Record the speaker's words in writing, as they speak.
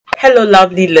Hello,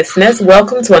 lovely listeners.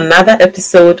 Welcome to another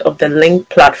episode of the Link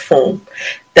Platform.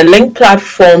 The Link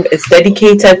Platform is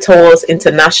dedicated towards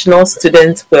international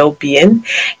students' well-being.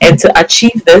 And to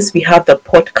achieve this, we have the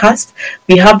podcast,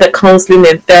 we have the counseling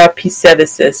and therapy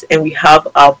services, and we have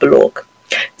our blog.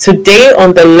 Today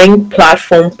on the Link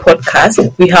Platform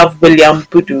podcast, we have William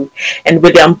Budu. And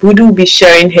William Budu will be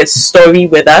sharing his story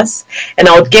with us. And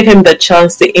I'll give him the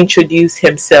chance to introduce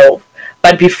himself.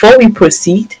 But before we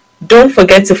proceed, don't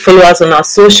forget to follow us on our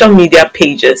social media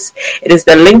pages. It is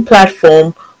the Link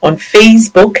Platform on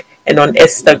Facebook and on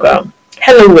Instagram.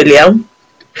 Hello, William.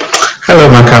 Hello,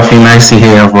 McAfee. Nice to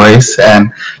hear your voice,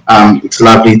 and it's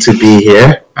lovely to be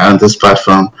here on this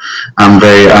platform. I'm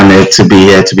very honored to be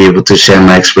here to be able to share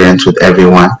my experience with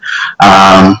everyone.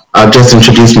 I'll just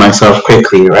introduce myself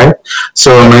quickly, right? So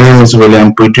my name is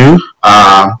William Budu.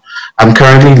 I'm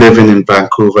currently living in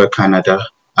Vancouver, Canada.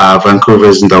 Vancouver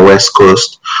is in the west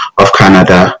coast of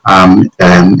Canada,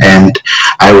 and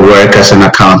I work as an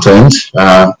accountant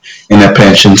in a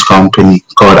pensions company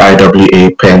called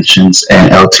IWA Pensions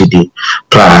and LTD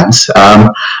Plans.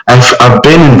 I've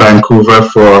been in Vancouver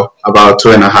for about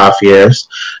 2.5 years.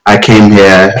 I came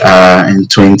here in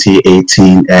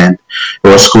 2018, and it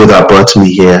was school that brought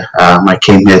me here. I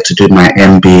came here to do my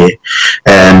MBA,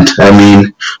 and I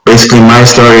mean, basically my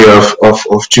story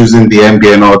of choosing the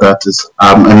MBA and all that is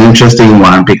an interesting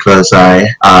one, because I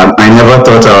never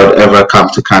thought I would ever come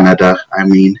to Canada. I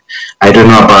mean, I don't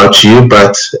know about you,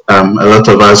 but a lot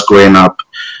of us growing up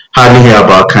hardly hear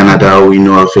about Canada. All we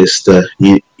know of is the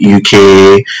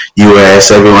UK, US.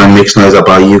 Everyone makes noise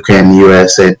about UK and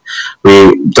US, and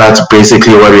that's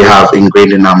basically what we have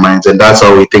ingrained in our minds, and that's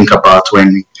all we think about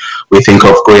when we think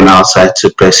of going outside to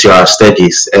pursue our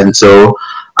studies. And so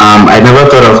I never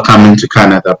thought of coming to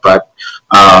Canada, but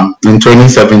in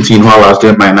 2017, while I was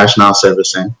doing my national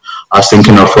servicing, I was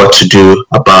thinking of what to do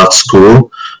about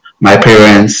school. My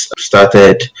parents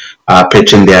started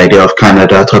pitching the idea of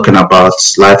Canada, talking about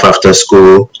life after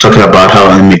school, talking about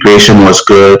how immigration was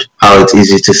good, how it's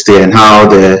easy to stay, and how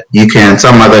the UK and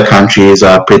some other countries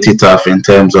are pretty tough in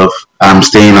terms of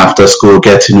staying after school,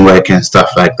 getting work and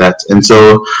stuff like that. And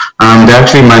so they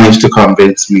actually managed to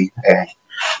convince me.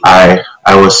 I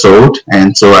was sold,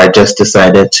 and so I just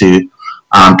decided to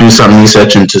do some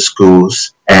research into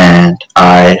schools, and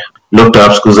I looked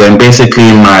up schools, and basically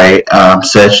my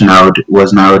search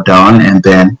was narrowed down, and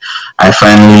then I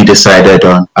finally decided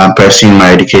on pursuing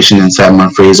my education in Simon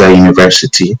Fraser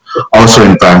University, also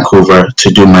in Vancouver, to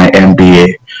do my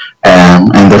MBA.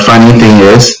 And the funny thing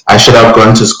is, I should have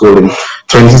gone to school in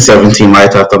 2017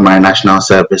 right after my national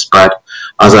service, but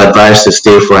I was advised to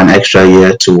stay for an extra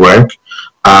year to work,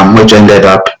 which ended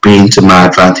up being to my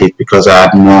advantage because I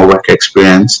had more work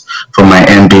experience for my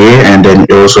MBA, and then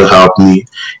it also helped me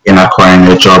in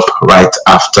acquiring a job right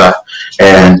after.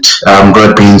 And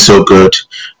God being so good,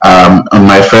 on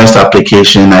my first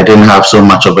application, I didn't have so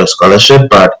much of a scholarship,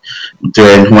 but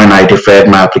when I deferred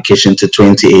my application to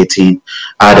 2018,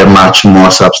 I had a much more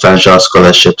substantial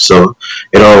scholarship. So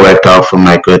it all worked out for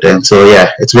my good. And so,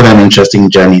 yeah, it's been an interesting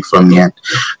journey for me. And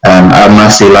I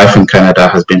must say, life in Canada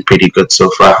has been pretty good so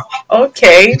far.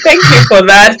 Okay, thank you for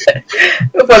that,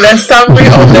 for the summary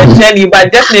of the journey.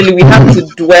 But definitely we have to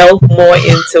dwell more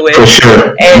into it. For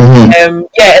sure. And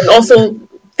and also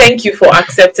thank you for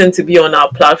accepting to be on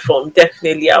our platform.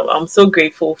 Definitely, I'm so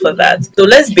grateful for that. So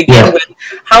let's begin with,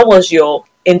 how was your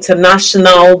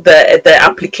the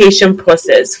application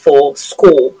process for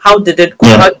school? How did it go?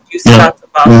 How did you start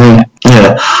about it?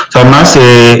 Yeah, so I must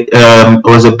say it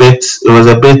was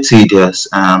a bit tedious,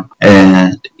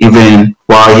 and even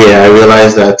while here, I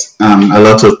realized that a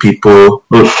lot of people,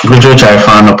 which I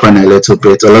found upon a little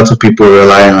bit, a lot of people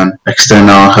rely on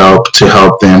external help to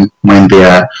help them when they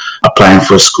are applying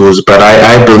for schools. But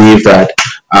I believe that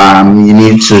you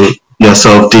need to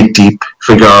yourself dig deep,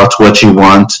 figure out what you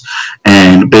want,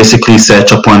 and basically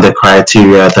search upon the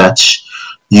criteria that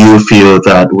you feel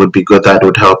that would be good, that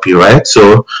would help you, right?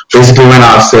 So basically when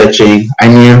I was searching, I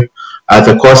knew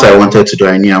the course I wanted to do,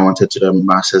 I wanted to do a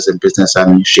master's in business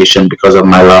administration because of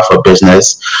my love for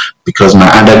business, because my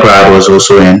undergrad was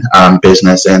also in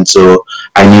business, and so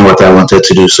I knew what I wanted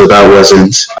to do. So that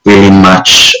wasn't really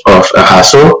much of a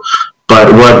hassle.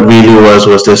 But what really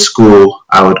was the school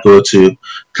I would go to.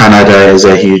 Canada is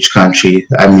a huge country.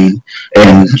 I mean,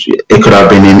 and it could have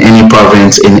been in any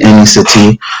province, in any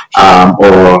city,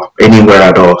 or anywhere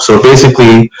at all. So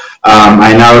basically,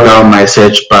 I narrowed down my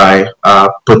search by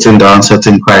putting down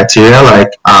certain criteria,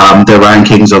 like the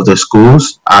rankings of the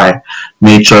schools. I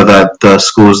made sure that the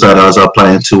schools that I was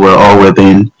applying to were all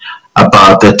within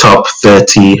about the top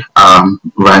 30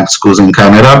 ranked schools in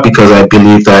Canada, because I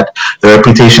believe that the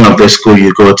reputation of the school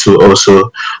you go to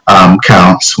also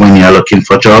counts when you're looking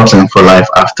for jobs and for life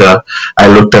after. I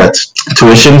looked at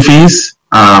tuition fees.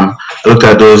 Looked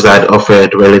at those that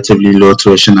offered relatively low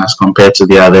tuition as compared to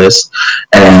the others,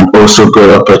 and also good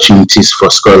opportunities for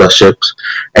scholarships.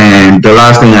 And the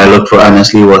last thing I looked for,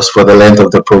 honestly, was for the length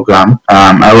of the program.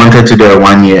 I wanted to do a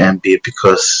 1 year MBA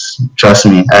because, trust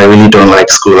me, I really don't like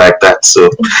school like that. So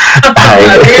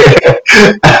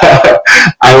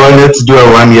I wanted to do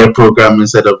a 1 year program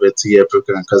instead of a 2 year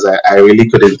program, because I really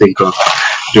couldn't think of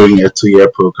doing a 2 year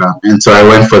program. And so I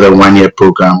went for the 1 year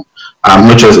program.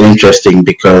 Which was interesting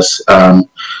because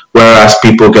whereas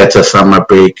people get a summer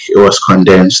break, it was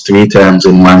condensed 3 times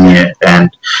in 1 year, and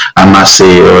I must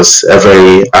say it was a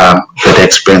very good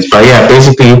experience. But yeah,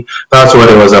 basically that's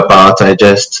what it was about. I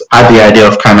just had the idea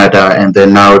of Canada and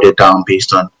then narrowed it down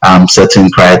based on certain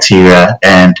criteria,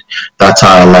 and that's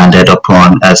how I landed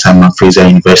upon Simon Fraser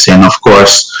University. And of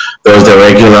course, there was the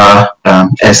regular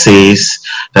essays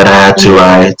that I had to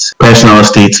write, personal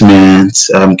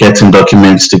statements, getting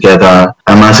documents together.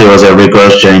 I must say it was a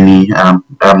rigorous journey.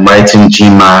 Writing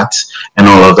GMAT and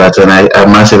all of that, and I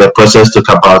must say the process took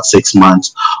about 6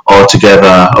 months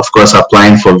altogether. Of course,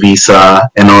 applying for visa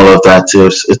and all of that,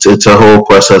 it's a whole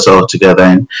process altogether.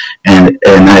 And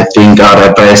I think I'd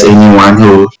advise anyone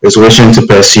who is wishing to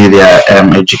pursue their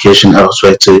education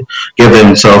elsewhere to give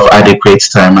themselves adequate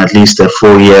time, at least a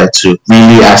full year, to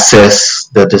really assess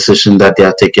the decision that they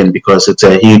are taking, because it's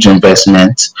a huge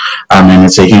investment and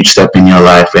it's a huge step in your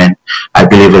life, and I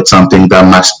believe it's something that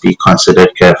must be considered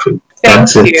carefully.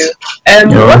 Thank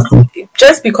you.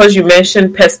 Just because you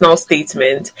mentioned personal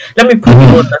statement, let me put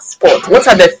you on the spot. What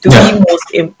are the three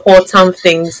most important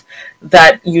things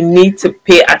that you need to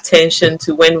pay attention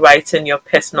to when writing your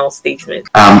personal statement?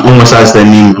 Almost as the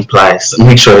name implies,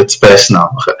 make sure it's personal.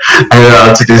 I don't know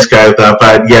how to describe that,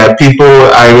 but yeah,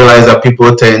 I realize that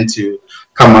people tend to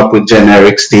come up with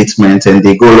generic statements, and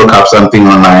they go look up something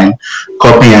online,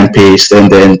 copy and paste, and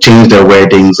then change their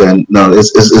wordings, and no,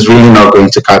 it's really not going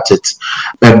to cut it.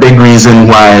 A big reason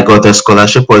why I got the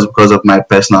scholarship was because of my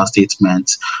personal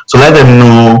statements. So let them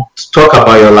know, talk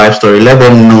about your life story, let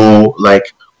them know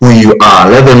like who you are,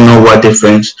 let them know what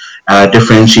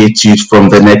differentiates you from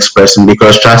the next person,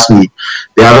 because trust me,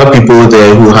 there are other people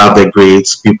there who have the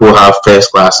grades, people have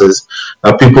first classes,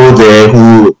 people there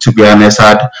who, to be honest,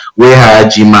 had way higher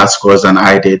GMAT scores than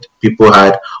I did. People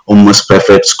had almost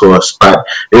perfect scores, but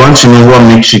they want to know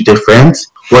what makes you different,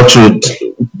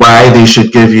 why they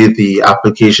should give you the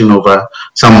application over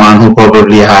someone who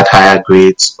probably had higher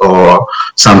grades or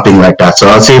something like that. So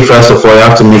I'll say, first of all, you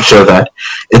have to make sure that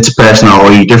it's personal,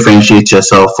 or you differentiate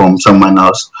yourself from someone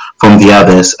else, from the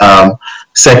others.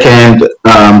 Second,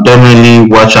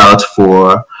 definitely watch out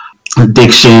for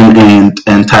diction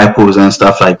and typos and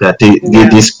stuff like that.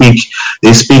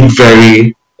 They speak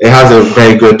very. It has a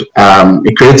very good.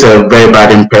 It creates a very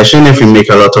bad impression if you make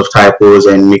a lot of typos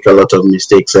and make a lot of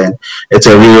mistakes, and it's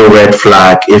a real red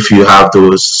flag if you have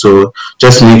those. So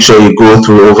just make sure you go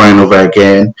through over and over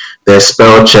again. There's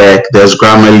spell check. There's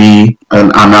Grammarly,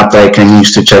 an app that you can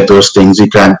use to check those things. You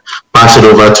can pass it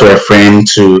over to a friend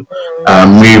to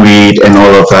reread and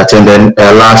all of that. And then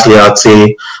lastly, I'd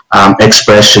say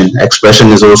expression. Expression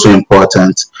is also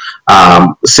important.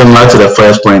 Similar to the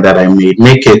first point that I made,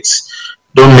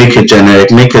 don't make it generic.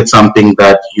 Make it something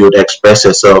that you'd express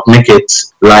yourself. Make it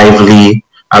lively.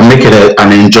 Make it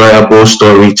an enjoyable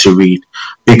story to read.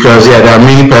 Because there are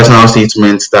many personal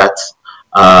statements that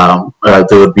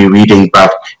they would be reading, but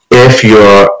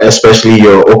especially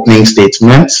your opening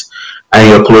statements and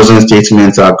your closing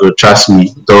statements are good, trust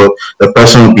me, though the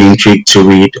person will be intrigued to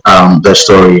read the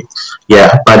story.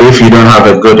 Yeah, but if you don't have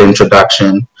a good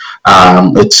introduction,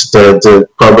 it's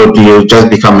probably you'll just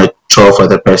become a chore for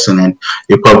the person, and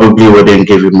you probably wouldn't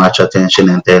give it much attention,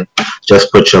 and then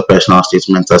just put your personal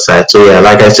statements aside. So yeah,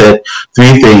 like I said,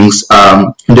 3 things: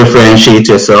 differentiate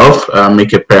yourself,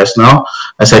 make it personal.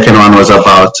 The second one was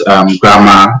about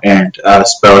grammar and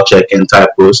spell check and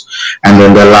typos, and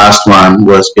then the last one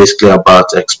was basically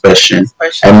about expression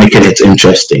and making it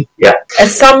interesting. Yeah. A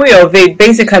summary of it,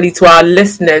 basically, to our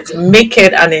listeners, make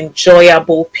it an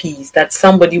enjoyable piece that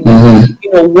somebody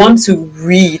will want to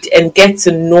read and get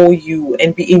to know you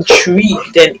and be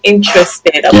intrigued and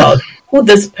interested about who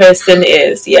this person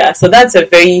is. Yeah, so that's a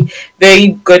very, very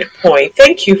good point.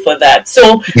 Thank you for that.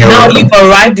 So now you've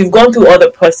arrived, you've gone through all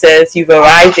the process, you've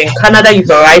arrived in Canada, you've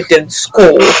arrived in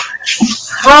school.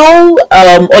 How,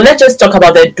 or let's just talk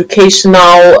about the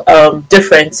educational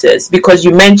differences, because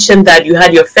you mentioned that you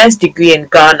had your first degree in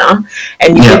Ghana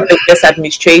and you did business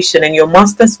administration, and your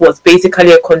master's was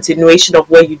basically a continuation of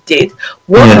what you did.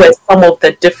 What were some of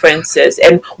the differences,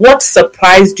 and what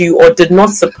surprised you or did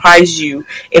not surprise you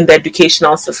in the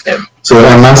educational system? So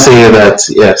I must say that,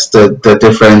 yes, the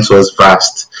difference was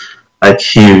vast, like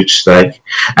huge. Like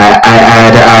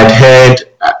I'd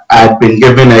heard, I'd been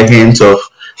given a hint of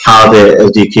how the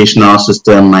educational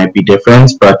system might be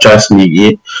different, but trust me,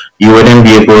 you wouldn't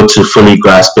be able to fully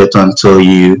grasp it until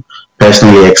you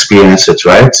personally experience it,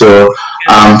 right? So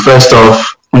first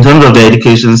off, in terms of the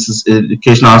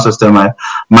educational system, I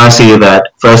must say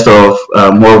that first off,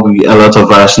 what a lot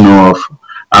of us know of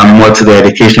more to the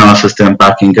educational system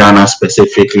back in Ghana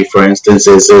specifically, for instance,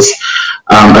 is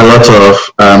a lot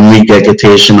of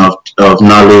regurgitation of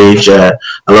knowledge, a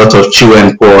lot of chew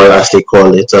and pour, as they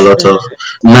call it, a lot of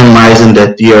memorizing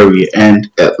the theory. And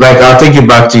like, I'll take you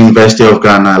back to University of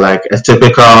Ghana, like a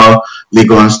typical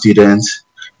Legon student.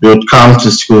 They would come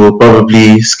to school,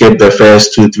 probably skip the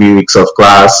first 2-3 weeks of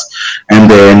class, and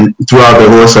then throughout the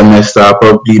whole semester, I'll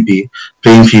probably be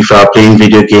playing FIFA, playing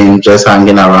video games, just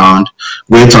hanging around,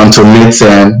 wait until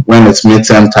midterm. When it's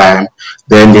midterm time,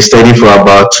 then they study for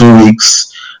about 2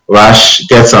 weeks, rush,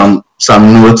 get some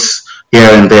notes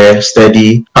here and there,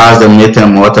 study, pass the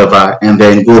midterm, whatever, and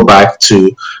then go back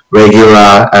to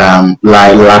regular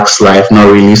lax life,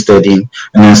 not really studying,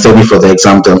 and then study for the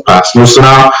exam and pass. No, so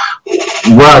now,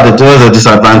 what are the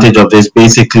disadvantage of this?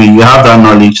 Basically, you have that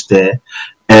knowledge there,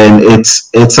 and it's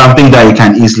something that you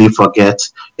can easily forget.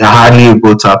 You're hardly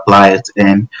able to apply it,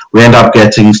 and we end up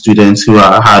getting students who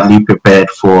are hardly prepared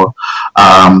for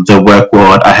the work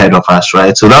world ahead of us,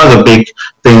 right? So that was a big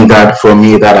thing that for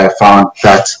me that I found,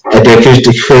 that the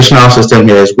educational system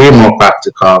here is way more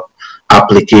practical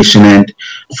application. And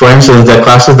for instance, the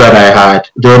classes that I had,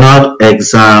 they were not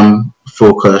exam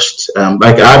focused.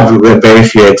 Like I had very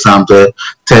few exams,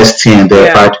 tests here and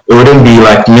there, but it wouldn't be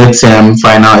like midterm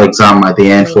final exam at the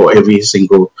end for every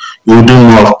single. You do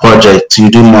more of projects, you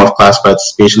do more of class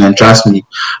participation, and trust me,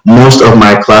 most of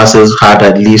my classes had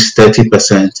at least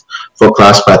 30% for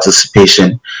class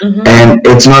participation. And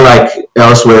it's not like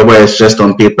elsewhere where it's just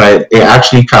on paper. It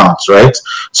actually counts, right?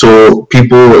 So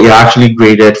you're actually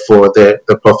graded for the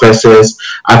professors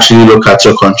actually look at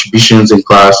your contributions in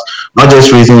class, not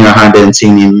just raising your hand and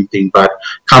saying anything, but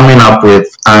coming up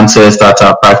with answers that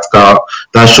are practical,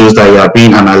 that shows that you are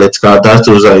being analytical, that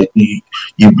shows that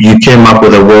you came up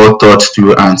with a well thought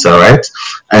through answer, right?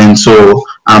 And so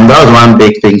that was one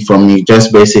big thing for me,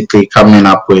 just basically coming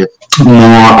up with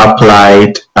more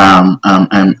applied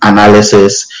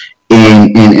analysis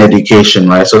in education,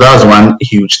 right? So that was one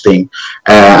huge thing.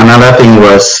 Another thing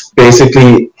was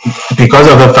basically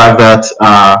because of the fact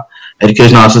that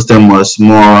educational system was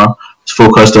more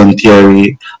focused on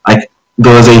theory, like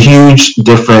there was a huge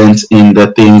difference in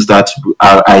the things that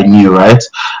I knew, right?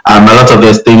 A lot of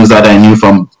the things that I knew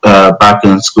from back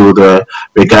in school, they're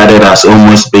regarded as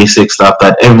almost basic stuff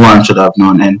that everyone should have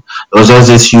known. And there was just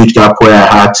this huge gap where I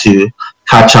had to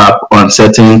catch up on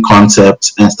certain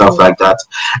concepts and stuff like that.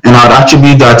 And I would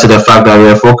attribute that to the fact that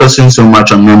we're focusing so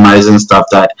much on memorizing stuff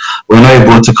that we're not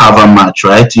able to cover much,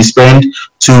 right? You spend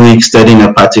 2 weeks studying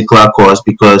a particular course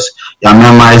because you're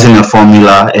memorizing a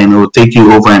formula and it will take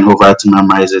you over and over to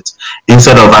memorize it,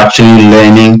 instead of actually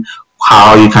learning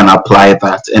how you can apply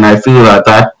that. And I feel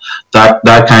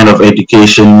that kind of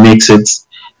education makes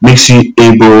you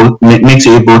able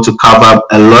to cover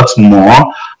a lot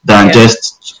more than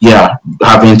just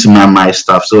having to memorize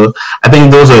stuff. So I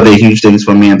think those are the huge things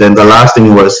for me. And then the last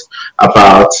thing was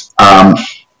about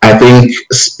I think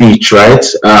speech, right?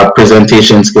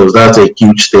 Presentation skills. That's a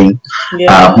huge thing,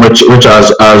 which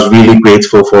I was really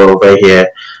grateful for over here.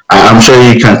 I'm sure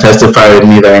you can testify with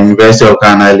me that in University of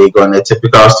Ghana, Legon, a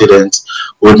typical student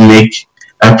would make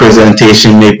a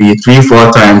presentation maybe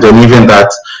 3-4 times, and even that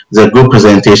is a good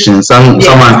presentation. Someone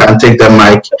can take the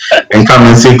mic and come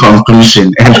and say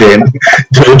conclusion, and then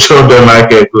throw the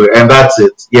mic and that's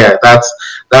it. Yeah, that's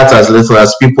as little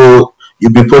as people.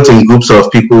 You'll be put in groups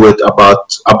of people with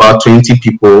about 20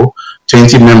 people,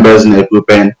 20 members in a group,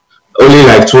 and only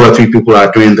like 2 or 3 people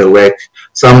are doing the work.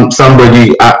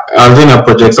 Somebody, I was doing a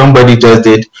project, somebody just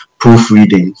did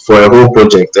proofreading for a whole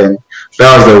project, and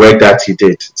that was the work that he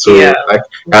did. So like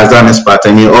he has done his part,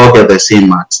 and you all get the same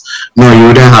marks. No, you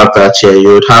wouldn't have that here.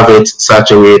 You would have it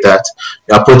such a way that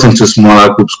you are put into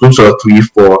smaller groups of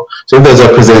 3-4, So if there's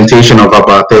a presentation of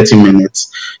about 30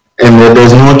 minutes, and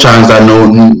there's no chance that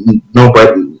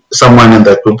nobody, someone in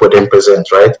the group wouldn't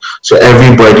present, right? So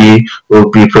everybody will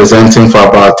be presenting for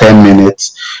about 10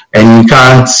 minutes, and you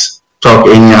can't talk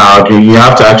anyhow. You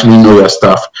have to actually know your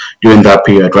stuff during that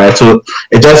period, right? So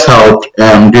it just helped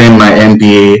during my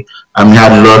MBA. We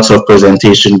had lots of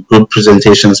presentations, group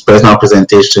presentations, personal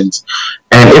presentations,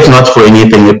 and if not for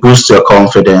anything, it boosts your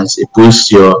confidence. It boosts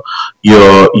your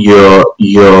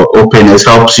openness.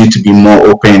 Helps you to be more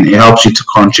open. It helps you to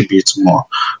contribute more,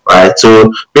 right?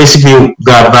 So basically,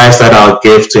 the advice that I'll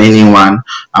give to anyone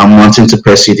wanting to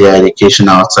pursue their education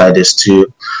outside is to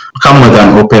come with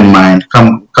an open mind.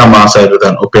 Come outside with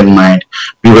an open mind.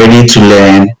 Be ready to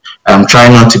learn. Try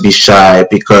not to be shy,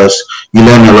 because you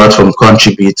learn a lot from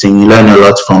contributing. You learn a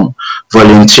lot from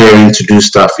volunteering to do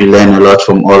stuff. You learn a lot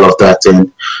from all of that,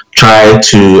 and try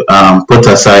to put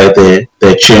aside the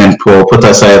cheer and pour, put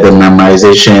aside the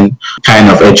memorization kind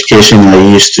of education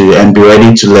you're used to, and be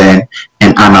ready to learn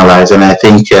and analyze. And I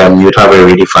think you'd have a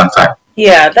really fun time.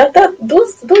 Yeah,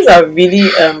 those are really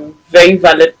very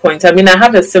valid points. I mean, I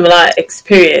have a similar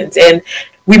experience, and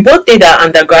we both did our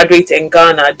undergraduate in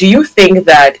Ghana. Do you think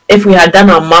that if we had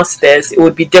done our masters, it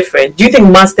would be different? Do you think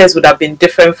masters would have been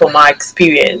different from our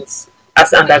experience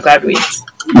as undergraduates?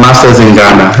 Masters in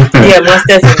Ghana. Yeah,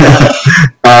 masters in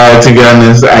Ghana. To be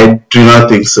honest, I do not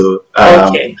think so.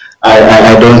 Okay.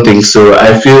 I don't think so.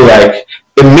 I feel like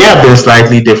it may have been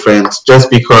slightly different, just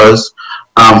because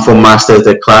for masters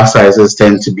the class sizes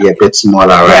tend to be a bit smaller,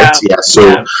 right? Yeah.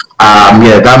 So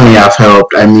that may have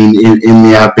helped. I mean, it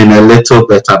may have been a little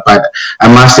better, but I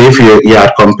must say, if you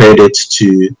had compared it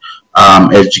to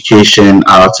education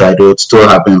outside, it would still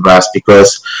have been vast,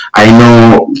 because I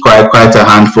know quite a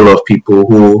handful of people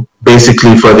who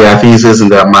basically, for their thesis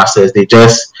and their masters, they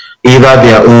just either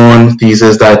their own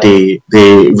thesis that they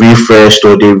refreshed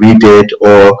or they redid,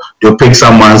 or they'll pick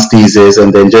someone's thesis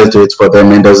and then just do it for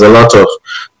them. And there's a lot of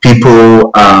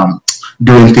people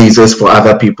doing thesis for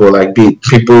other people, like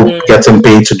people getting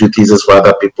paid to do thesis for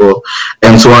other people,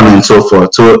 and so on and so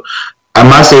forth. So I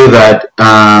must say that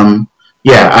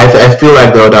I feel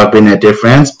like there would have been a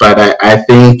difference, but I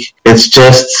think it's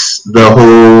just the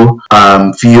whole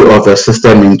view of the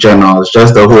system in general. It's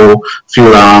just the whole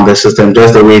feel around the system,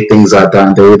 just the way things are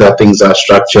done, the way that things are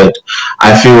structured.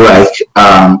 I feel like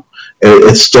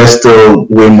it's just still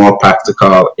way more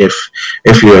practical if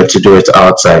you were to do it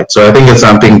outside. So I think it's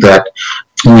something that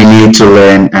we need to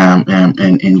learn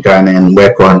in Ghana and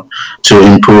work on to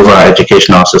improve our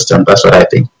educational system. That's what I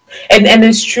think. And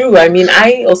it's true. I mean,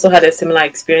 I also had a similar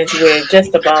experience where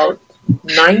just about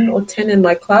 9 or 10 in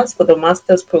my class for the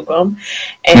master's program,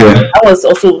 and I was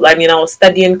also, I was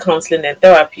studying counseling and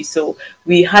therapy, so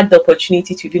we had the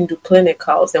opportunity to even do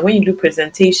clinicals. And when you do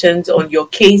presentations on your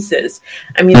cases,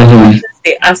 I mean, the questions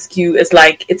they ask you is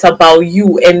like, it's about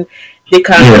you, and they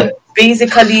can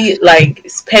basically like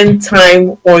spend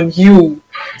time on you,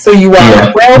 so you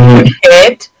are well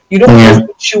prepared. You don't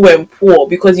just chew and pour,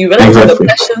 because you realize that the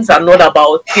questions are not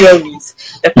about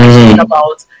theories. The questions are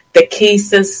about the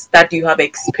cases that you have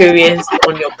experienced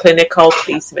on your clinical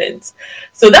placements.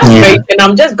 So that's great. And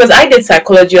I'm just, because I did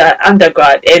psychology at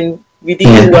undergrad, and we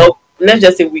did well. Let's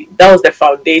just say that was the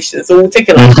foundation. So we'll take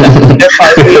it like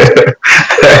that.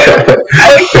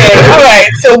 Okay, all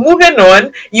right. So moving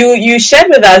on, you shared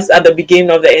with us at the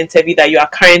beginning of the interview that you are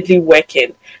currently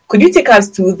working. Could you take us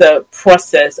through the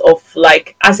process of,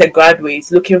 like, as a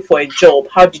graduate looking for a job?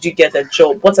 How did you get a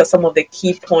job? What are some of the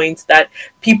key points that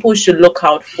people should look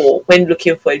out for when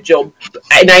looking for a job?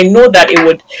 And I know that it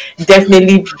would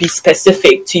definitely be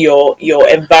specific to your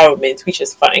environment, which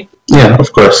is fine. Yeah,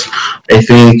 of course. I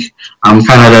think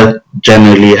Canada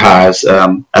generally has a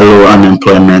low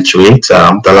unemployment rate.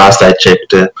 The last I checked,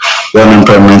 the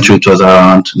unemployment rate was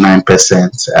around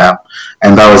 9%.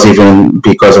 And that was even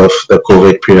because of the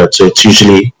COVID period. So it's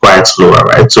usually quite slower,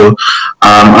 right? So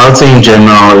I would say in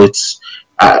general,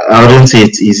 I wouldn't say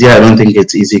it's easy. I don't think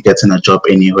it's easy getting a job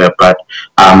anywhere, but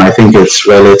I think it's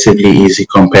relatively easy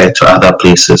compared to other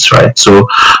places, right? So,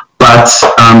 but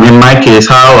in my case,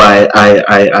 how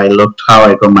I looked, how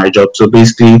I got my job. So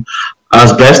basically, I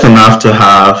was blessed enough to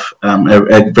have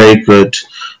a very good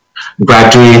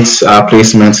graduate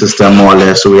placement system, more or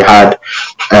less. So we had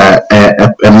a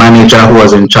manager who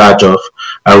was in charge of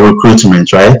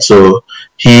recruitment, right? So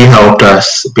he helped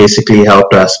us basically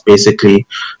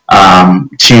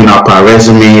tune up our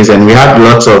resumes, and we had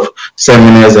lots of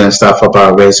seminars and stuff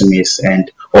about resumes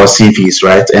and or CVs,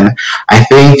 right? And I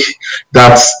think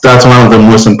that's one of the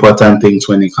most important things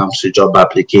when it comes to job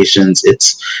applications. It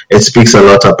speaks a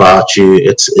lot about you.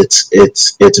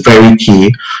 It's very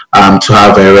key to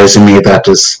have a resume that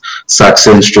is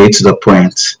succinct, straight to the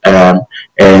point,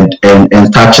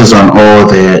 and touches on all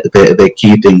the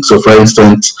key things. So, for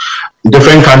instance,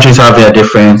 different countries have their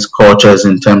different cultures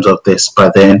in terms of this,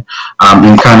 but then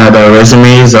in Canada,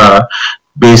 resumes are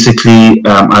basically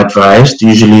advised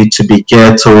usually to be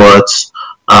geared towards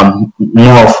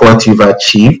more of what you've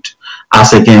achieved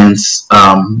as against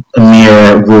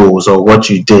mere rules or what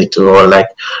you did or like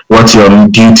what your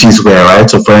duties were, right?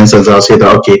 So for instance, I'll say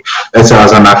that, okay, let's say I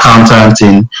was an accountant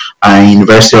in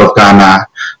University of Ghana.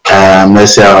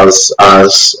 Let's say I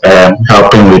was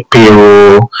helping with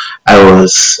payroll. I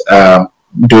was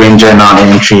doing journal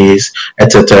entries,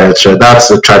 etc., etc. That's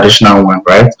the traditional one,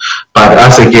 right? But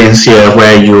as against here,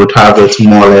 where you would have it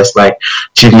more or less like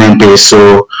achievement based.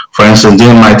 So, for instance,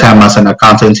 during my time as an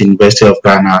accountant in University of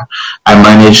Ghana, I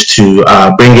managed to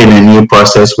bring in a new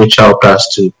process which helped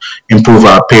us to improve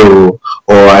our payroll,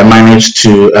 or I managed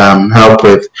to help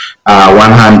with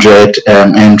 100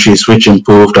 entries which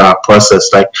improved our process,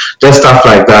 like just stuff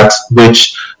like that,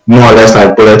 which more or less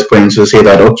like bullet points to say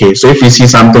that, okay, so if you see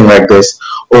something like this,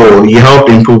 oh, you helped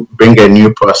improve, bring a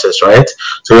new process, right?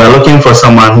 So we are looking for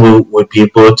someone who would be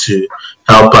able to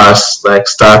help us like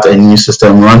start a new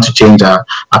system. We want to change our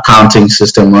accounting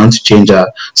system. We want to change our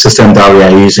system that we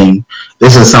are using.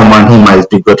 This is someone who might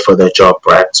be good for the job,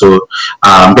 right? So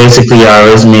basically our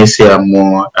resumes here are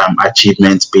more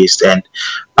achievement based, and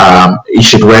you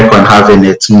should work on having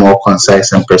it more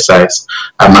concise and precise,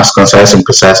 as concise and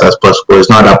precise as possible. It's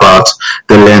not about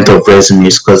the length of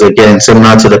resumes, because again,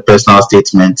 similar to the personal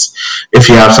statements, if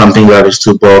you have something that is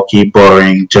too bulky,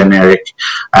 boring, generic,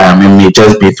 it may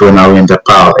just be thrown away in the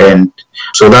pile. And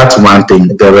so that's one thing,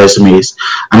 the resumes.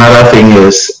 Another thing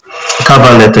is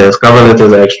cover letters. Cover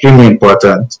letters are extremely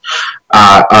important.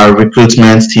 Our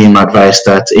recruitment team advised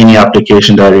that any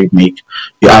application that we make,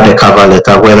 you add a cover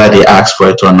letter, whether they ask for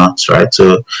it or not, right?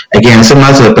 So again,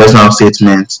 similar to the personal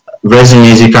statement,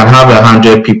 resumes, you can have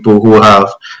 100 people who have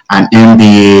an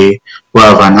MBA, who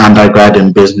have an undergrad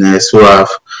in business, who have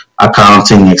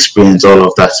accounting experience, all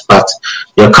of that. But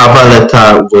your cover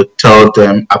letter would tell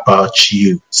them about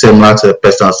you, similar to the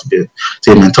personal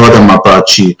statement, tell them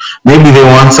about you. Maybe they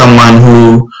want someone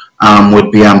who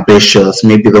would be ambitious.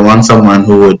 Maybe they want someone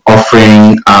who would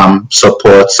offering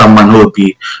support, someone who would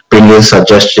be bringing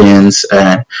suggestions,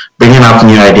 bringing up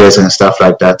new ideas and stuff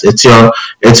like that. It's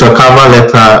your cover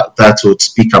letter that would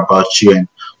speak about you and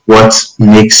what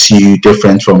makes you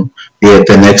different from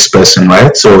the next person,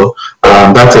 right? So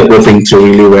that's a good thing to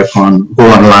really work on. Go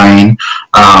online,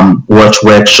 watch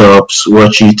workshops,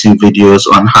 watch YouTube videos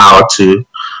on how to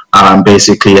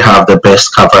basically have the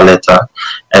best cover letter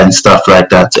and stuff like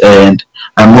that. And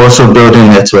I'm also building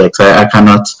networks. I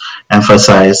cannot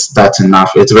emphasize that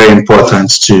enough. It's very important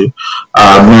to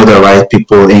know the right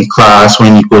people in class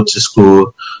when you go to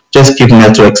school. Just keep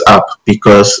networks up,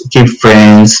 because keep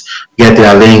friends, get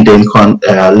their LinkedIn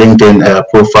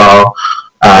profile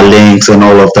links and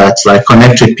all of that. Like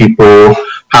connect with people,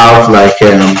 have like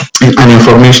an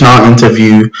informational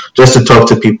interview just to talk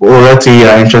to people. Oh, let's say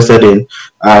you're interested in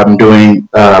doing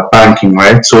banking,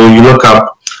 right? So you look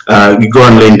up, you go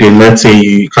on LinkedIn. Let's say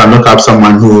you can look up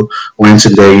someone who went to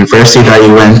the university that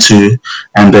you went to,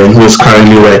 and then who is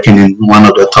currently working in one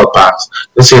of the top banks.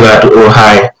 Let's say that, oh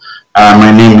hi,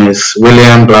 my name is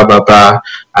William, blah blah blah.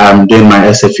 I'm doing my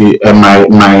SFU,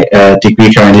 my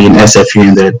degree currently in SFU,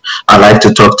 and then I'd like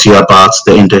to talk to you about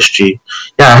the industry.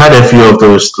 Yeah, I had a few of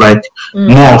those. Like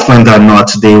more often than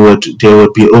not, they would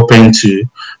be open to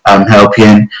help you.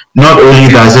 And not only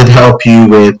does it help you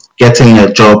with getting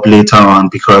a job later on,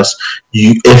 because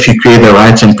if you create the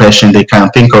right impression, they can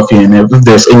think of you, and if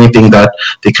there's anything that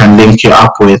they can link you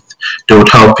up with, they would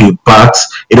help you. But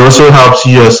it also helps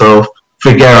you yourself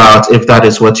figure out if that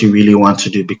is what you really want to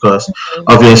do, because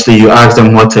obviously you ask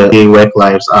them what their work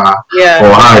lives are,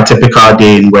 or how a typical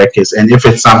day in work is, and if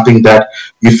it's something that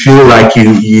you feel like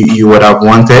you would have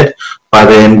wanted, but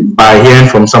then by hearing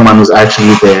from someone who's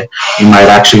actually there, you might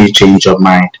actually change your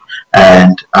mind.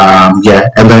 And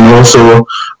and then also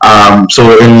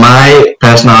so in my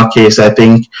personal case, I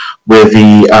think with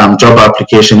the job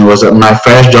application, it was my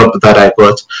first job that I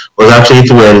got was actually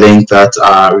through a link that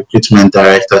our recruitment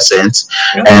director sent,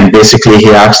 and basically he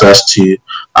asked us to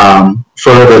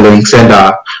follow the link, send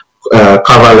our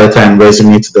cover letter and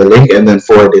resume to the link, and then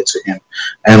forward it to him.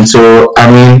 And so, I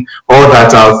mean, all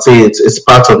that I'll say, it's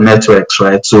part of networks,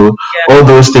 right? So all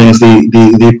those things,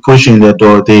 they push in the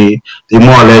door. They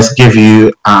more or less give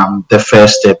you the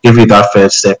first step, give you that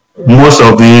first step. Most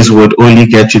of these would only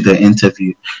get you the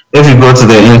interview. If you go to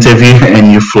the interview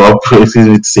and you flop, if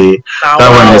you would say, that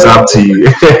one is up to you.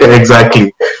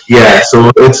 Exactly. Yeah.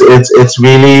 So it's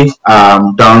really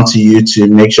down to you to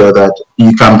make sure that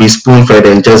you can be spoon fed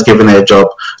and just given a job,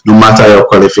 no matter your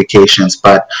qualifications.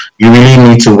 But you really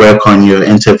need to work on your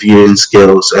interviewing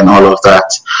skills and all of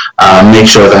that. Make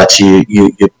sure that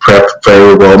you prep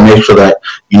very well. Make sure that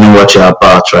you know what you're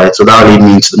about, right? So that will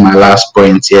lead me to my last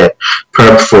point here.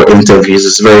 Prep for interviews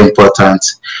is very important.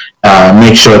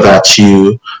 Make sure that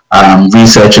you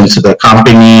research into the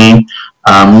company,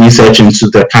 research into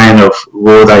the kind of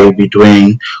role that you'll be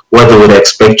doing, what they would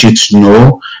expect you to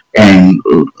know, and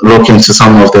look into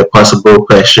some of the possible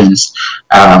questions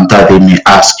that they may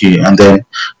ask you. And then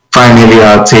finally,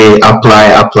 I'll say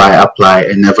apply,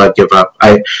 and never give up.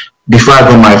 Before I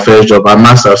got my first job, I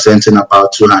must have sent in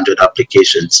about 200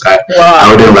 applications.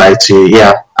 I wouldn't lie to you.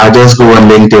 Yeah, I just go on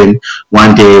LinkedIn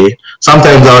one day.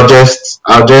 Sometimes I'll just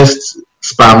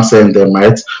spam send them,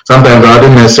 right? Sometimes I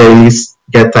wouldn't necessarily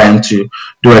get time to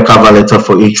do a cover letter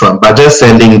for each one, but just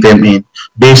sending them in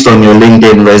based on your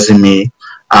LinkedIn resume,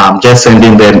 just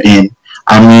sending them in.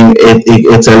 I mean,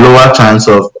 it's a lower chance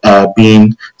of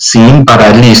being seen, but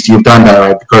at least you've done that,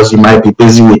 right? Because you might be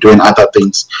busy with doing other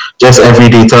things. Just every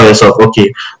day tell yourself,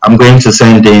 okay, I'm going to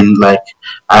send in like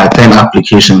 10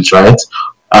 applications, right?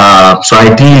 So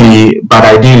ideally,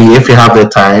 if you have the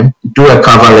time, do a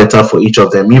cover letter for each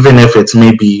of them, even if it's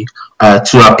maybe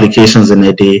 2 applications in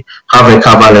a day. Have a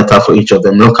cover letter for each of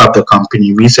them. Look up the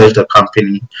company, research the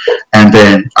company, and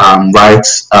then write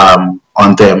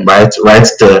on them. Write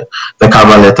the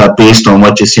cover letter based on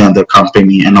what you see on the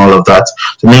company and all of that.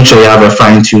 To make sure you have a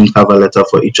fine-tuned cover letter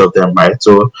for each of them, right?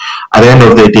 So at the end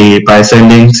of the day, by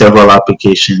sending several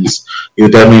applications, you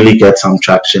definitely get some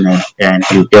traction and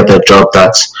you get the job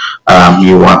that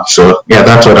you want. So yeah,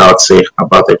 that's what I would say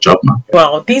about the job market.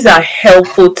 Wow, these are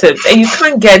helpful tips, and you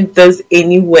can't get this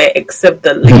anywhere except the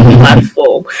LinkedIn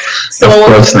platform. So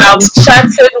I'm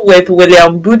chatting with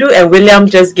William Budu, and William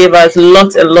just gave us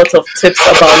lots and lots of tips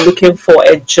about looking for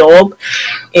a job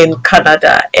in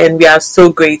Canada, and we are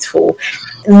so grateful.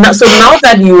 So now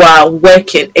that you are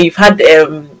working and you've had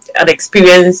an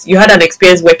experience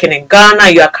working in Ghana,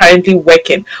 you are currently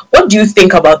working, what do you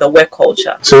think about the work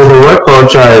culture? So the work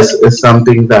culture is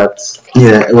something that,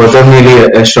 it was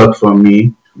definitely a shock for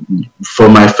me. For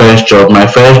my first job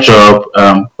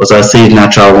was a Sage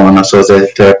Natural One. So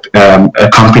it's a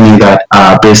company that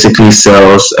basically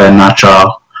sells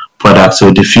natural products,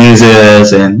 so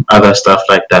diffusers and other stuff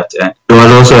like that. And there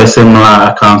was also a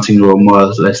similar accounting role, more or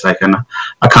less like an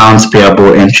accounts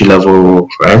payable entry level role,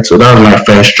 right? So that was my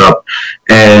first job.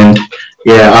 And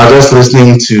yeah, I was just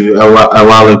listening to a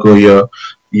while ago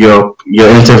your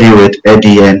interview with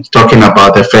Eddie and talking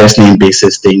about the first name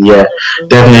basis thing. Yeah,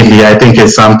 definitely. I think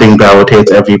it's something that would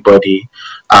hit everybody.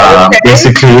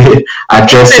 Basically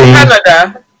addressing in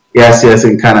Canada. Yes,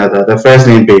 in Canada. The first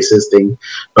name basis thing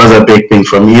was a big thing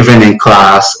for me, even in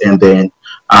class and then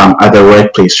at the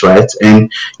workplace, right?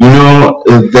 And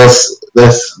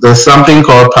there's something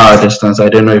called power distance. I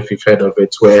don't know if you've heard of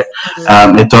it, where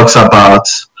it talks about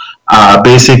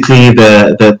basically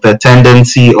the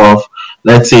tendency of,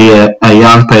 let's say, a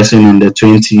young person in the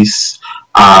 20s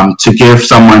to give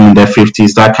someone in their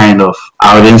 50s that kind of,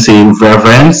 I wouldn't say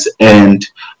reverence, and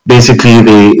basically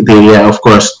they of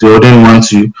course they wouldn't want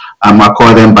to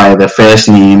call them by the first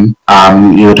name.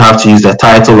 You would have to use the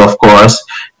title, of course.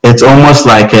 It's almost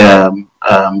like a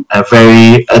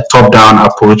very top-down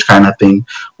approach kind of thing,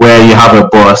 where you have a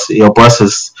boss. Your boss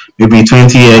is maybe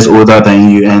 20 years older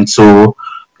than you, and so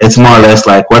it's more or less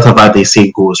like whatever they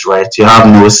say goes, right? You have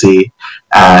no say,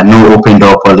 no open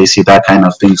door policy, that kind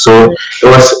of thing. So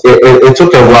it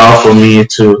took a while for me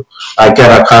to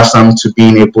get accustomed to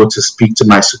being able to speak to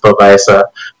my supervisor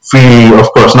freely,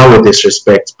 of course, not with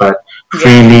disrespect, but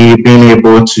freely, being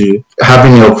able to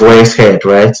having your voice heard,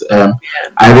 right?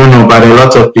 I don't know, but a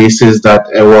lot of places that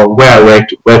where I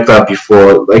worked at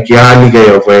before, like you hardly get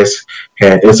your voice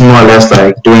heard. It's more or less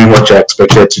like doing what you're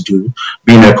expected to do,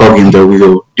 being a cog in the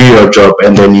wheel, do your job,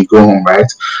 and then you go home, right?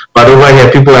 But over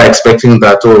here, people are expecting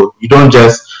that, you don't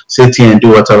just sit here and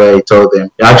do whatever you tell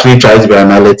them. You actually try to be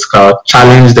analytical,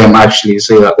 challenge them, actually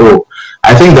say that,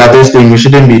 I think that this thing, we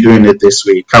shouldn't be doing it this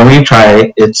way. Can we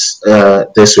try it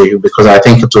this way? Because I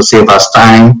think it will save us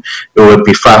time. It would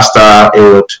be faster. It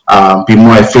would be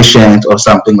more efficient or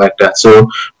something like that. So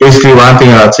basically, one thing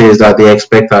I would say is that they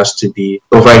expect us to be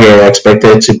over here.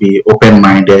 Expected to be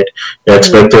open-minded. They're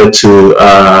expected to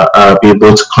be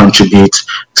able to contribute.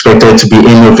 Expected to be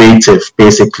innovative,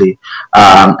 basically.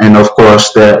 And of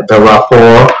course, the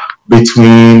rapport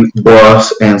between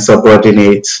boss and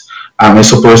subordinates is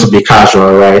supposed to be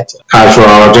casual, right?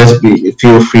 Casual, just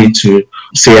feel free to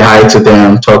say hi to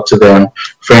them, talk to them,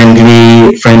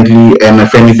 friendly, and a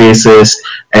friendly basis,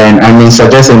 and I mean,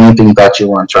 suggest anything that you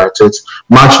want, right? So it's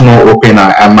much more open,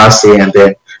 I must say, and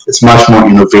then it's much more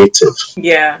innovative.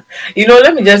 Yeah.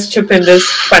 Let me just chip in this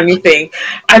funny thing.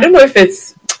 I don't know if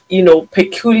it's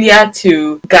peculiar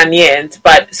to Ghanaians,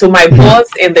 but so my boss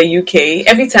in the UK,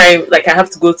 every time like I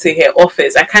have to go to her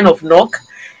office, I kind of knock,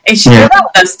 and she never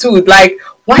understood, like,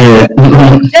 why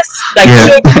just like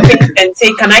show things and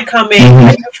say, can I come in?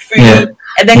 Are you free?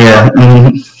 And then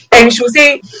and she will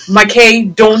say,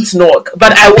 McKay, don't knock.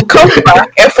 But I will come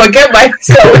back and forget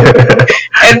myself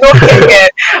and knock again.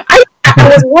 I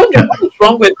was wondering what is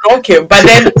wrong with knocking, but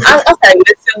then as I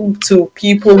listened to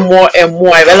people more and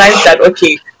more, I realized that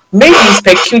okay, maybe it's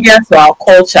peculiar to our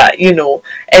culture,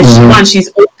 and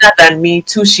she's older than me,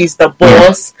 two, she's the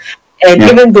boss. And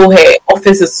even though her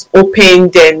office is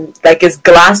opened and like it's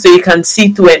glass so you can see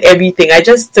through and everything, I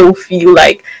just still feel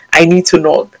like I need to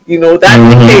knock. That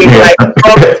thing, like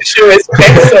to show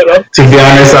respect, sort of. To be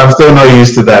honest, I'm still not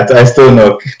used to that. I still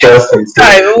knock. Just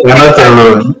you're not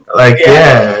alone. Like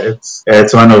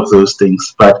it's one of those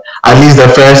things. But at least the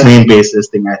first name basis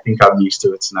thing, I think I'm used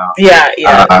to it now.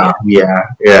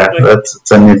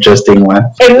 That's an interesting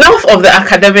one. Enough of the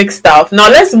academic stuff. Now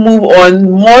let's move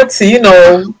on more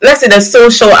to let's say the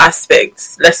social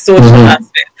aspects. So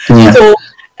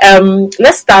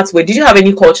let's start with, did you have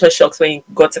any culture shocks when you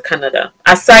got to Canada?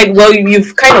 Aside, well,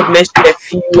 you've kind of mentioned a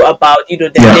few about,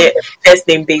 the first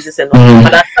name basis and all,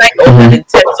 but aside of that, in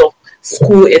terms of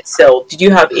school itself, did you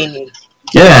have any?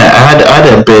 Yeah, I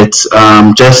had a bit,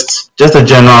 just a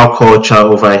general culture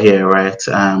over here, right?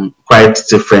 Quite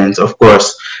different, of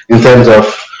course, in terms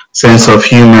of sense of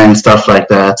humor and stuff like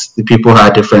that. The people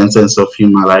had different sense of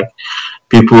humor, like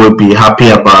people would be happy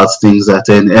about things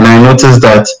and I noticed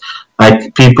that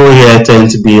like people here tend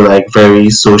to be like very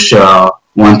social,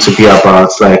 want to be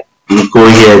about like go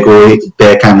here, go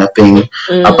there kind of thing,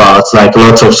 about like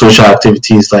lots of social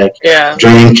activities like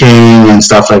drinking and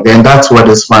stuff like that. And that's what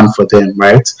is fun for them,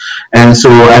 right? And so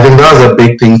I think that was a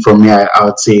big thing for me. I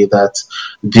would say that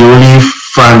the only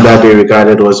fun that they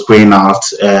regarded was going out,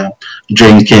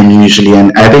 drinking usually.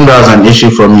 And I think that was an issue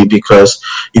for me because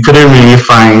you couldn't really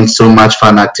find so much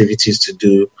fun activities to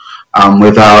do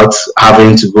without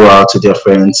having to go out to their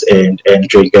friends and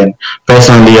drink. And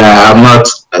personally, I'm not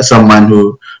someone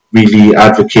who really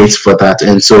advocates for that.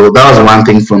 And so that was one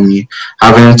thing for me,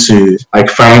 having to like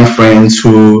find friends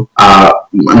who are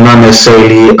not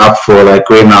necessarily up for like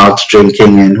going out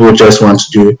drinking and who just want to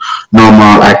do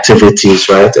normal activities,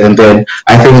 right? And then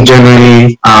I think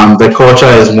generally the culture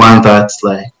is one that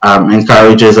like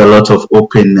encourages a lot of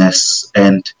openness,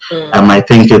 and I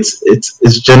think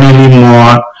it's generally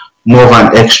more of an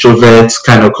extrovert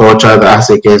kind of culture that's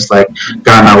against like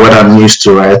Ghana, what I'm used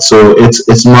to, right? So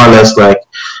it's more or less like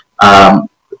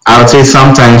I would say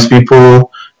sometimes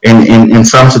people in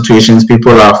some situations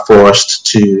people are forced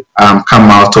to come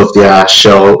out of their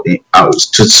shell,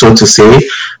 so to say,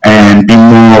 and be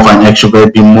more of an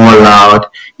extrovert, be more loud,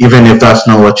 even if that's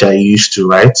not what you're used to,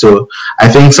 right? So I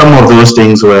think some of those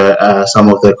things were some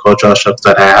of the cultural shocks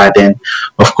that I had. And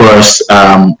of course,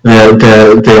 the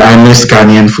I miss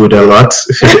Ghanaian food a lot.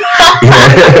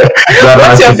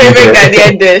 What's your favorite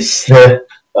Ghanaian dish?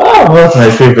 Oh, what's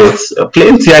my favorite?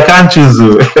 Plenty, I can't choose. I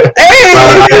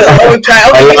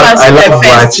love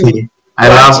wachi. I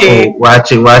love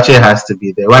wachi. Wachi has to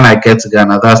be there. When I get to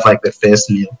Ghana, that's like the first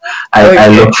meal. I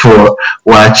look for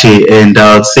wachi, and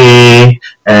I would say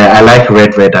I like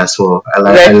red as well. I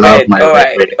love my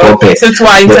red. Okay, so to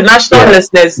our international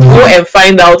listeners, go and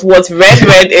find out what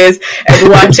red is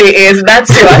and wachi is. That's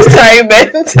your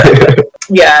assignment.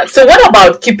 Yeah. So what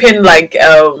about keeping like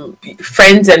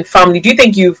friends and family? Do you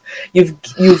think you've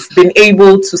been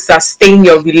able to sustain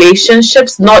your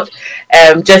relationships, not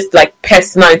just like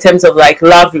personal in terms of like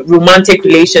love, romantic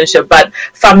relationship, but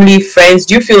family, friends?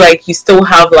 Do you feel like you still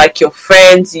have like your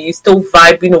friends, you still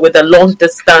vibe, with a long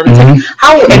distance?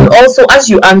 How, and also as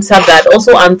you answer that,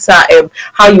 also answer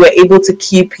how you were able to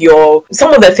keep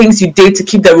some of the things you did to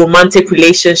keep the romantic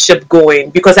relationship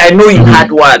going, because I know you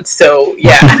had one. So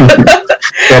yeah.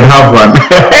 And have one.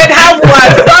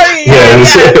 Sorry. Yeah.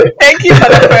 Thank you for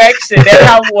the correction. Then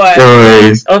have what? No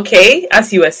worries. Okay,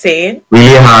 as you were saying.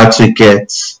 Really hard to get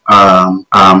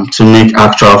to make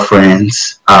actual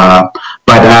friends.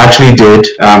 But I actually did.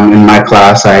 In my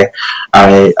class, I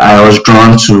was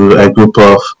drawn to a group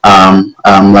of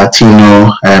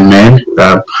Latino men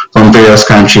from various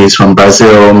countries, from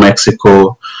Brazil,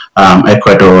 Mexico,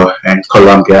 Ecuador, and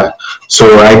Colombia.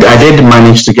 So I did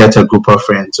manage to get a group of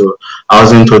friends. So I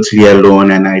wasn't totally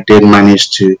alone, and I did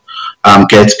manage to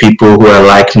get people who are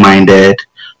like-minded,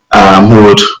 who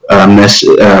would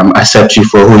accept you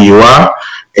for who you are,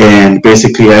 and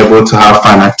basically able to have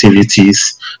fun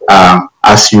activities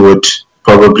as you would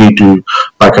probably do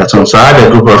back at home. So I had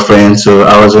a group of friends, so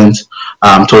I wasn't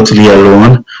totally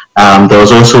alone. There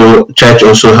was also church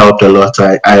also helped a lot.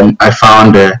 I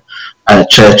found a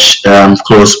church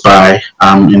close by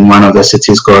in one of the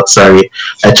cities called Surrey.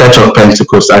 A Church of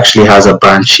Pentecost actually has a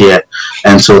branch here,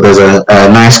 and so there's a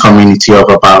nice community of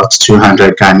about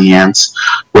 200 Ghanaians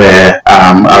where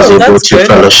I was able to good.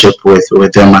 Fellowship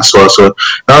with them as well. So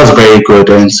that was very good.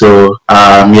 And so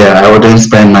I wouldn't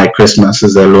spend my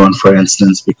Christmases alone, for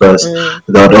instance, because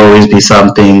there would always be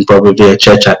something, probably a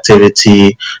church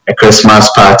activity, a Christmas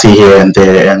party here and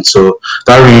there, and so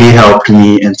that really helped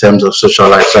me in terms of social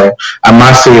life. So I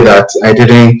must say that I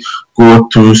didn't go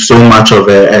through so much of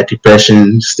a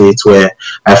depression state where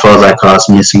I felt like I was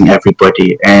missing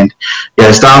everybody. And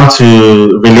it's down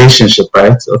to relationship,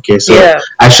 right? Okay, so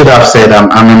I should have said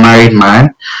I'm a married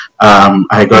man.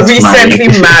 I got recently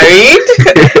married.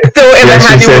 Still in the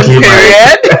honeymoon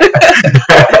period.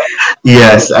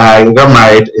 Yes, I got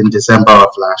married in December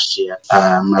of last year.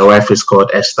 My wife is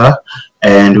called Esther,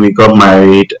 and we got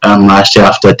married last year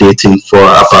after dating for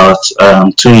about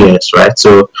 2 years, right?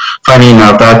 So funny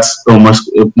enough, that's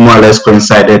almost more or less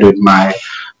coincided with my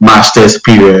master's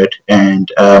period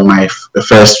and my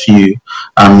first few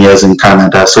years in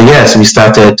Canada. So yes, we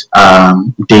started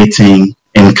dating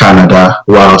in Canada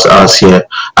whilst I was here.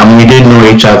 We did know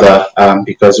each other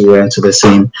because we went to the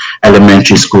same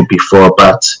elementary school before,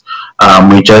 but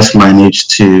we just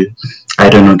managed to,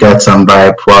 get some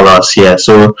vibe while I was here.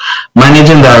 So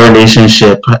managing that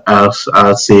relationship,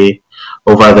 I'll say,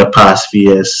 over the past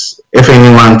few years, if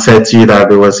anyone said to you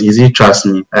that it was easy, trust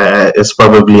me, it's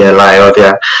probably a lie, or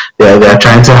they're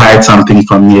trying to hide something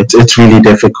from you. It's really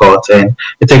difficult, and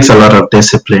it takes a lot of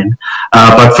discipline.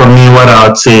 But for me, what I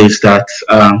would say is that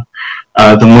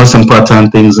the most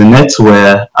important things in it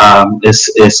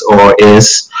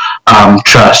is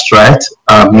trust, right?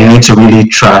 You need to really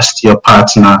trust your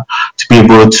partner to be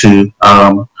able to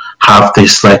have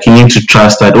this. Like, you need to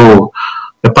trust that,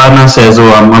 the partner says,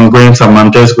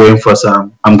 I'm just going for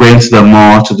I'm going to the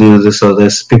mall to do this or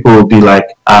this. People will be like,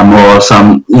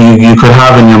 you could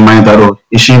have in your mind that,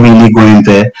 is she really going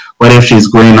there? What if she's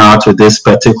going out with this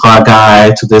particular guy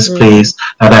to this place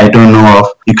that I don't know of?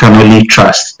 You can only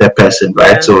trust the person,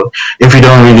 right? Yeah. So if you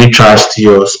don't really trust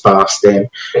your spouse, then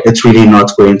it's really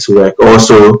not going to work.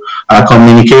 Also,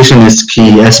 communication is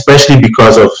key, especially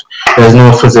because there's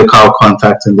no physical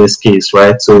contact in this case,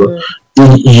 right? So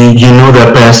you know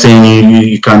the person,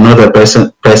 you can know the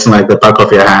person like the back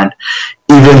of your hand,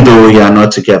 even though you are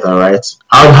not together, right?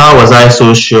 How was I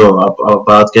so sure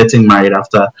about getting married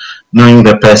after knowing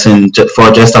the person for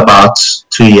just about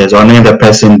 2 years, or knowing the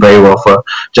person very well for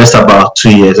just about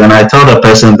 2 years? And I tell the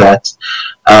person that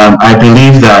I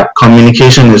believe that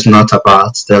communication is not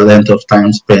about the length of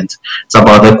time spent. It's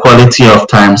about the quality of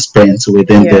time spent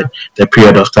within the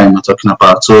period of time we're talking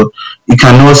about. So you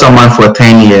can know someone for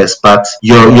 10 years, but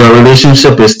your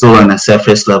relationship is still on a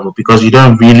surface level because you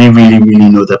don't really, really, really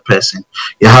know the person.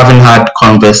 You haven't had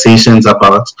conversations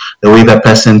about the way the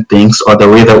person thinks, or the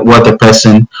way that what the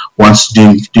person wants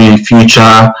to do in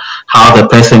future, how the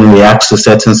person reacts to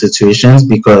certain situations,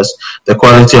 because the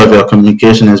quality of your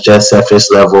communication is just surface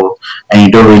level and you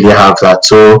don't really have that.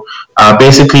 So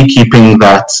basically keeping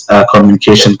that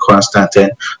communication constant.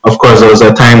 And of course, there was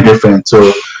a time difference.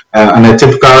 So on a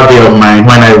typical day of mine,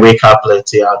 when I wake up,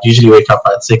 let's say I'd usually wake up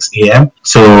at 6 a.m.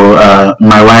 So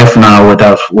my wife now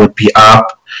would be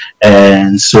up,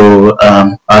 and so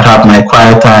I'd have my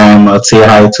quiet time, I'd say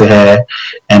hi to her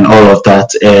and all of that.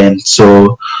 And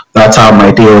so that's how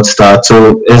my day would start.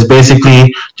 So it's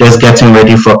basically just getting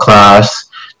ready for class,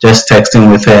 just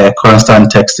texting with her,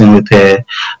 constant texting with her,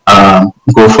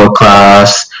 go for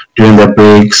class, during the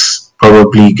breaks,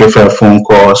 probably give her a phone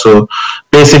call. So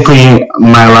basically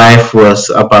my life was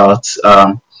about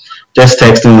just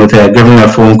texting with her, giving her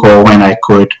a phone call when I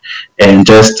could, and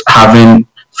just having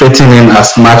fitting in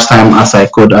as much time as I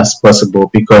could as possible,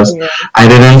 because I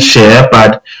didn't share.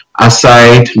 But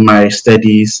aside my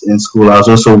studies in school, I was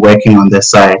also working on the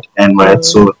side, and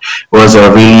so it was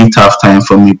a really tough time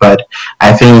for me. But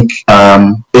I think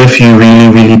if you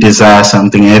really desire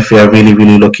something, if you're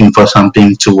really looking for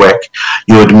something to work,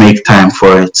 you would make time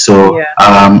for it. So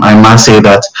I must say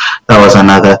that was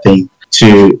another thing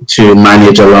to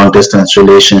manage a long distance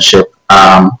relationship.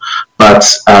 But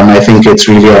I think it's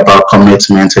really about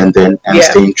commitment and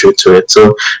staying true to it.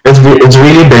 So it's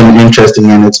really been interesting,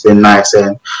 and it's been nice.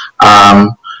 And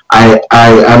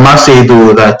I must say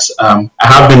though that I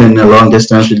have been in a long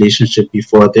distance relationship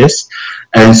before this,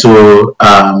 and so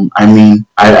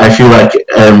I feel like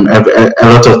a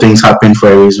lot of things happen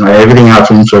for a reason. Right? Everything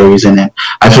happens for a reason, and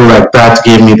I feel like that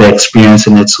gave me the experience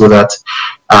in it, so that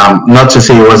not to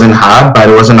say it wasn't hard, but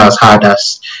it wasn't as hard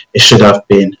as it should have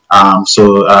been.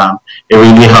 It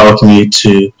really helped me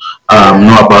to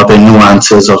know about the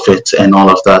nuances of it and all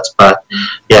of that. But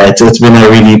it's been a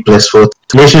really blissful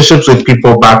relationships with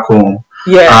people back home.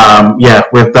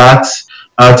 With that,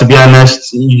 to be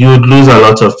honest, you'd lose a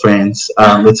lot of friends.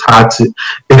 It's hard to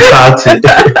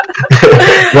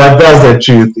that's the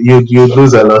truth. You'd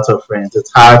lose a lot of friends.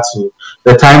 It's hard to,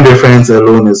 the time difference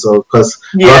alone is all, because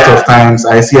a lot of times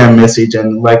I see a message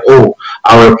and like, oh,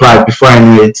 I'll reply before I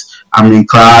know it, I'm in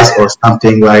class or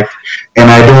something, like,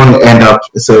 and I don't end up,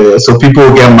 so people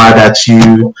will get mad at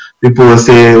you. People will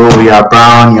say, oh, you're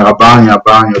brown,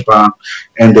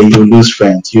 and then you lose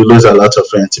friends. You lose a lot of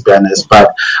friends, to be honest.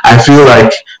 But I feel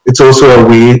like it's also a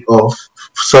way of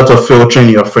sort of filtering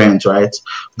your friends, right?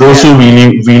 Those who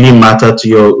really matter to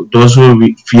you, those who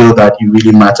feel that you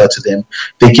really matter to them,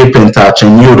 they keep in touch,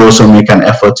 and you would also make an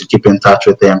effort to keep in touch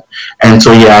with them. And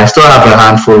so I still have a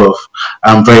handful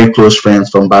of very close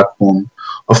friends from back home.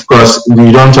 Of course,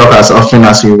 we don't talk as often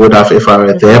as we would have if I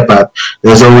were there, but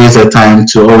there's always a time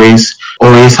to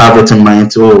always have it in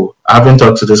mind to, oh, I haven't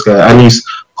talked to this guy. At least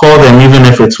call them, even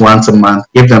if it's once a month.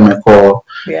 Give them a call.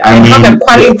 Have a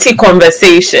quality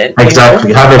conversation.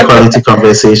 Exactly, have a quality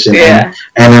conversation.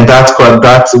 And in that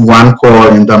one call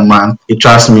in the month,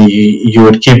 trust me, you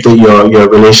would keep your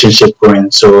relationship going.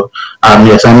 So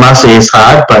yes, I must say it's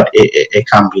hard, but it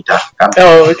can be done.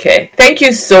 Okay. Thank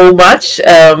you so much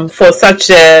for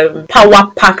such a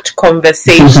power-packed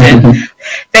conversation.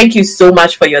 Thank you so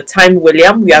much for your time,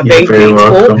 William. We are very grateful.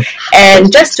 Welcome.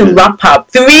 And just to wrap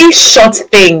up, 3 short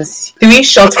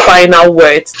final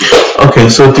words. Okay,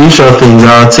 so 3 short things.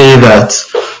 I would say that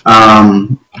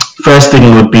first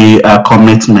thing would be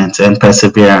commitment and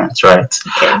perseverance, right?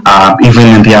 Even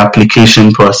in the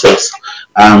application process.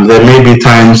 There may be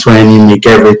times when you may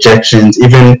get rejections,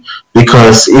 even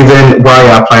while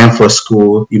you're applying for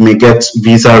school, you may get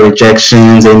visa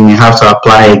rejections and you have to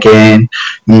apply again.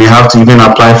 You may have to even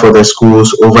apply for the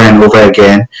schools over and over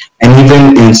again. And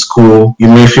even in school, you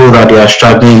may feel that you are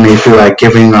struggling, you may feel like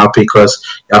giving up because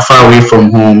you're far away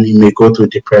from home, you may go through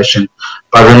depression.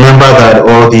 But remember that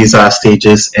all these are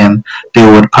stages and they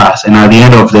would pass. And at the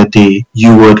end of the day,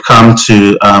 you would come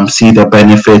to see the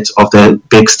benefits of the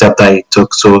big step that you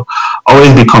took. So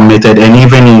always be committed, and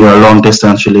even in your long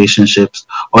distance relationships,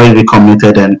 always be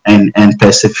committed and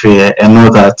persevere, and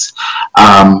know that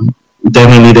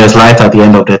definitely there's light at the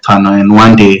end of the tunnel, and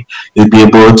one day you'll be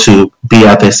able to be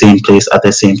at the same place at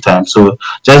the same time. So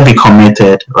just be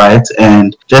committed, right?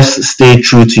 And just stay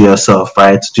true to yourself,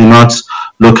 right? Do not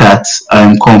look at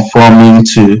conforming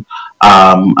to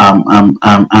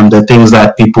the things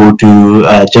that people do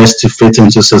just to fit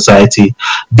into society.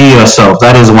 Be yourself.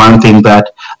 That is one thing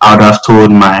that I would have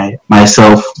told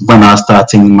myself when I was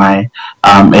starting my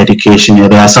education.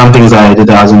 There are some things that I did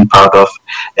I wasn't proud of,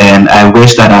 and I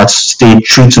wish that I'd stayed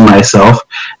true to myself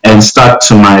and stuck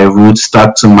to my roots,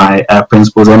 stuck to my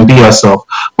principles, and be yourself.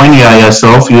 When you are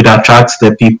yourself, you'd attract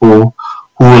the people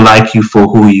who like you for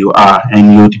who you are,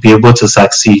 and you'd be able to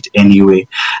succeed anyway.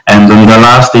 And then the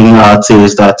last thing I'd say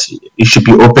is that you should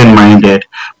be open-minded,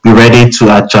 be ready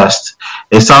to adjust.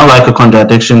 It sounds like a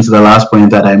contradiction to the last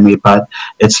point that I made, but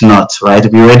it's not,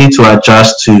 right? Be ready to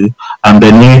adjust to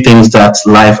the new things that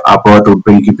life abroad will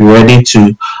bring you. Be ready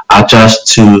to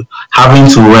adjust to having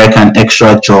to work an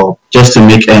extra job just to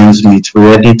make ends meet. Be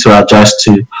ready to adjust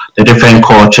to the different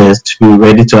cultures, to be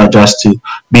ready to adjust to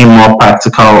be more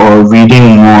practical or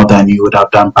reading more than you would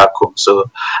have done back home. So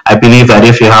I believe that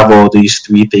if you have all these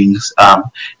 3 things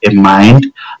in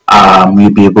mind,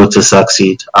 you'll be able to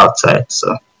succeed outside.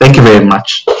 So thank you very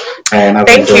much. And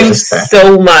thank you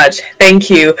so much. Thank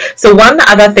you. So one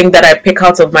other thing that I pick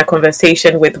out of my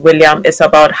conversation with William is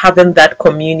about having that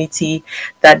community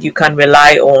that you can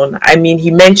rely on. I mean,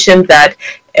 he mentioned that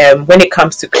when it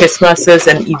comes to Christmases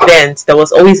and events, there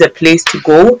was always a place to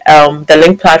go. The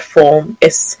Link platform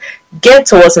is geared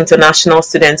towards international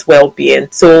students' well-being.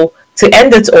 So to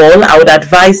end it all, I would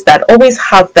advise that always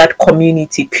have that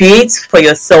community. Create for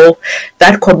yourself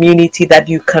that community that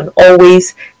you can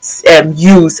always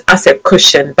use as a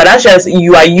cushion. But as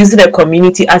you are using a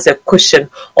community as a cushion,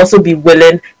 also be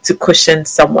willing to cushion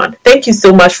someone. Thank you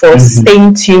so much for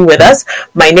staying tuned with us.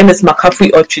 My name is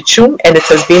Makafui Ochichum, and it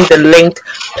has been the Linked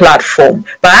Platform.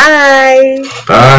 Bye. Bye.